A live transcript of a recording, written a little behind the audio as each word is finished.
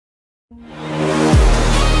Welcome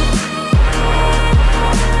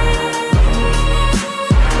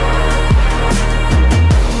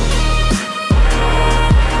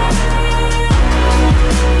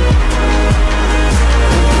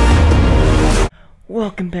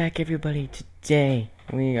back, everybody. Today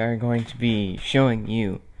we are going to be showing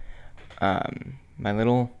you my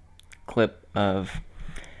little clip of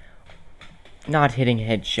not hitting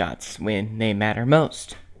headshots when they matter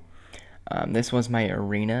most. This was my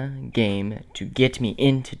arena game to get me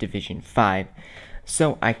into Division 5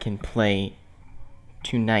 so I can play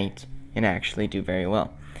tonight and actually do very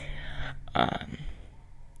well. I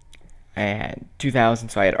had 2,000,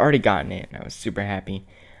 so I had already gotten it, and I was super happy.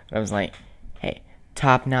 But I was like, hey,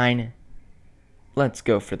 top 9, let's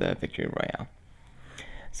go for the victory royale.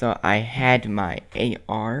 So I had my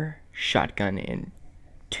AR, shotgun, and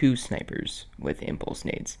 2 snipers with impulse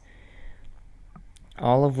nades,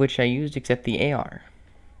 all of which I used except the AR.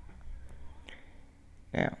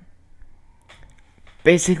 Now,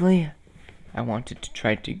 basically, I wanted to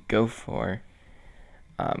try to go for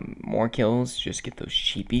more kills, just get those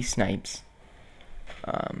cheapy snipes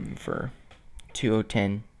for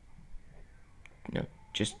 210. No,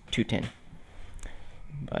 just 210.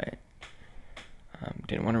 But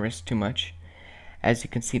didn't want to risk too much. As you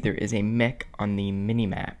can see, there is a mech on the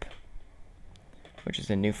minimap, which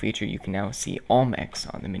is a new feature. You can now see all mechs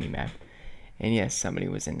on the minimap. And yes, somebody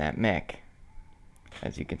was in that mech.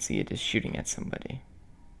 As you can see, it is shooting at somebody.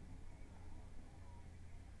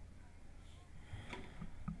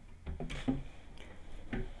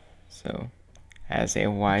 So, as a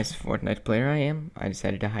wise Fortnite player I am, I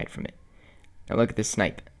decided to hide from it. Now look at this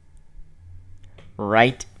snipe.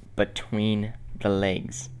 Right between the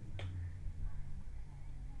legs.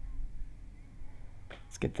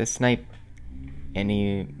 Let's get this snipe. And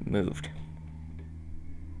he moved.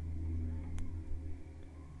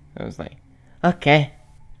 I was like, okay.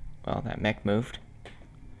 Well, that mech moved.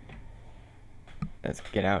 Let's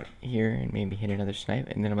get out here and maybe hit another snipe.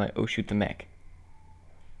 And then I'm like, oh, shoot the mech.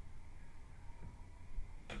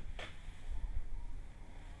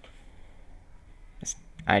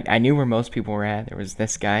 I knew where most people were at. There was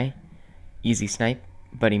this guy, easy snipe,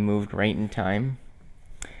 but he moved right in time.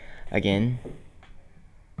 Again.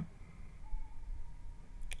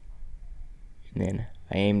 And then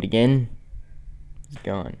I aimed again. He's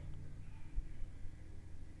gone.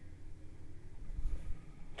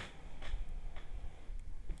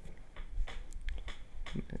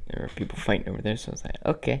 There were people fighting over there, so I was like,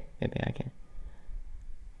 okay, maybe I can.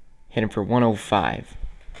 Hit him for 105.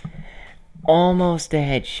 Almost a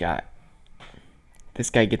headshot. This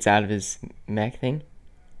guy gets out of his mech thing,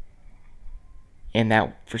 and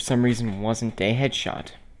that for some reason wasn't a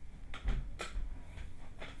headshot.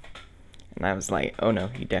 And I was like, oh no,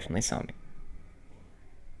 he definitely saw me.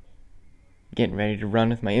 Getting ready to run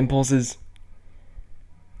with my impulses.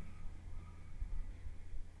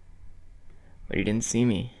 But he didn't see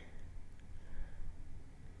me.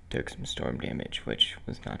 Took some storm damage, which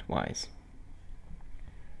was not wise.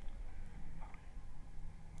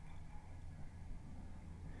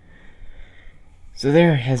 So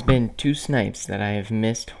there has been 2 snipes that I have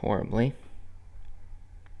missed horribly.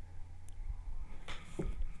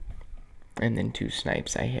 And then 2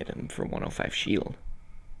 snipes I hit him for 105 shield.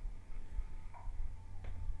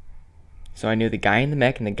 So I knew the guy in the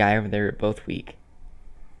mech and the guy over there are both weak.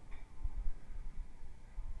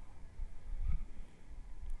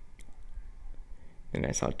 And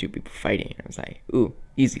I saw 2 people fighting, and I was like, ooh,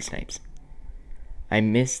 easy snipes. I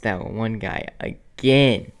missed that one guy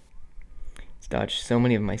again. Dodged so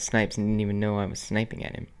many of my snipes and didn't even know I was sniping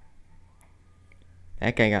at him.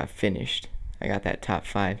 That guy got finished. I got that top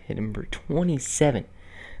 5, hit him for 27.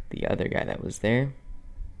 The other guy that was there,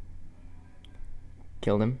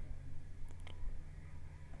 killed him.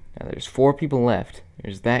 Now there's 4 people left.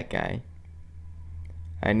 There's that guy.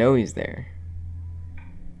 I know he's there.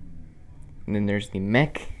 And then there's the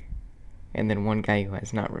mech, and then one guy who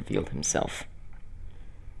has not revealed himself.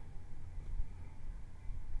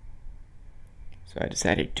 So I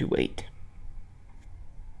decided to wait.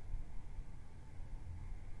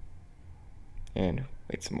 And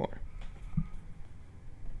wait some more.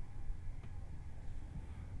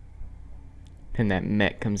 Then that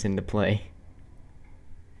mech comes into play.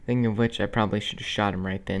 Thinking of which, I probably should have shot him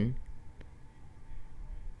right then.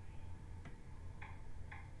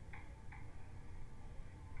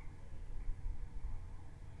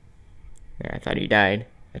 There, I thought he died.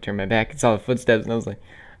 I turned my back and saw the footsteps, and I was like,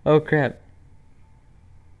 oh crap.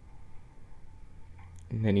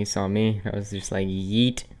 And then he saw me. I was just like,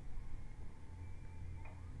 yeet.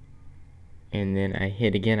 And then I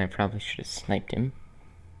hit again. I probably should have sniped him.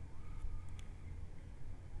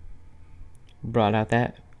 brought out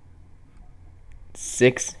that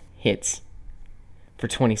 6 hits for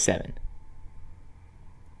 27.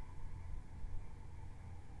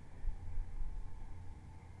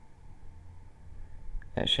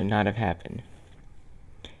 That should not have happened.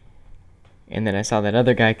 And then I saw that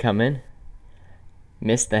other guy come in,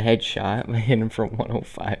 missed the headshot, but hit him for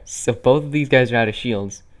 105. So both of these guys are out of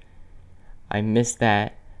shields. I missed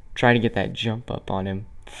that, tried to get that jump up on him,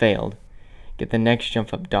 failed. Get the next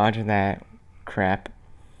jump up, dodge that crap.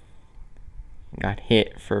 Got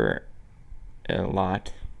hit for a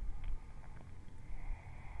lot.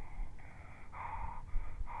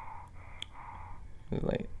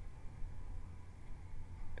 Late.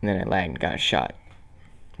 And then I lagged and got shot.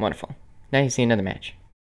 Wonderful. Now you see another match.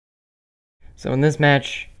 So in this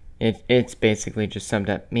match, it's basically just summed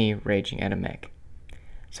up me raging at a mech.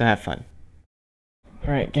 So have fun.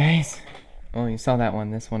 Alright guys. Well, you saw that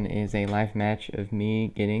one. This one is a live match of me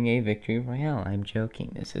getting a victory royale. I'm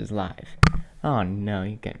joking. This is live. Oh no,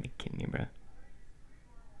 you gotta be kidding me, bro.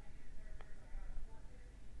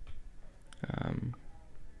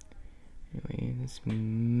 Anyway, this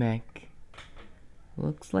mech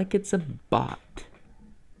looks like it's a bot.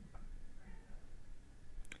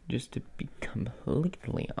 Just to be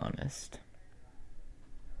completely honest.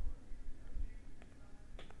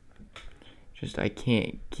 Just I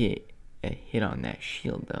can't get a hit on that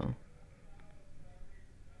shield though.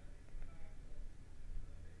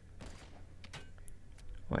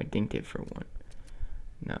 Oh, I dinked it for one.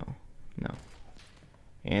 No.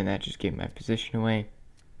 And that just gave my position away.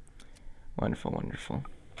 Wonderful, wonderful.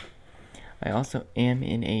 I also am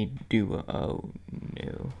in a duo. Oh,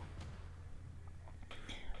 no.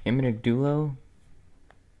 I'm in a duo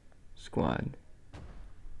squad.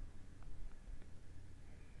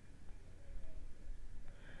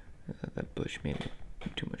 That bush made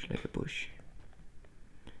it too much like a bush.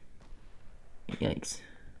 Yikes.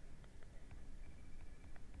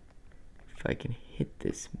 If I can hit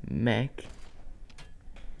this mech.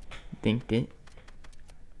 Dinked it.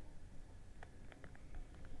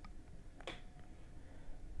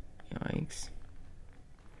 Yikes.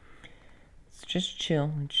 It's just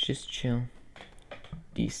chill. It's just chill.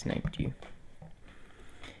 De-sniped you.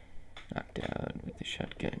 Knocked out with the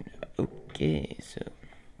shotgun. Okay, so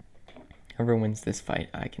whoever wins this fight,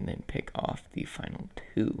 I can then pick off the final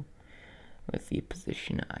 2 with the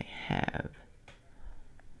position I have.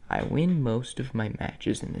 I win most of my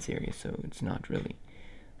matches in this area, so it's not really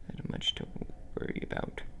that much to worry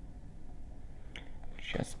about.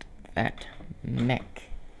 Just that mech.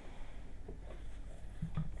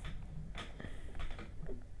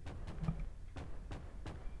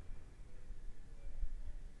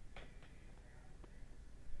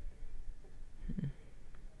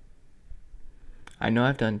 I know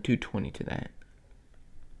I've done 220 to that.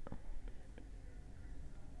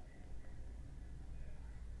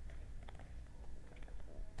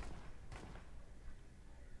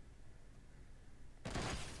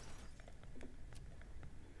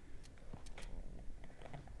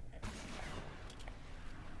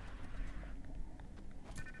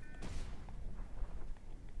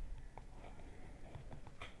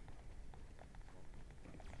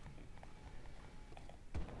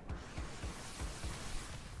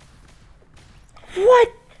 What?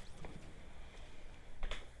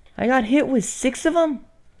 I got hit with 6 of them?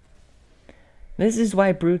 This is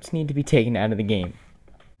why brutes need to be taken out of the game.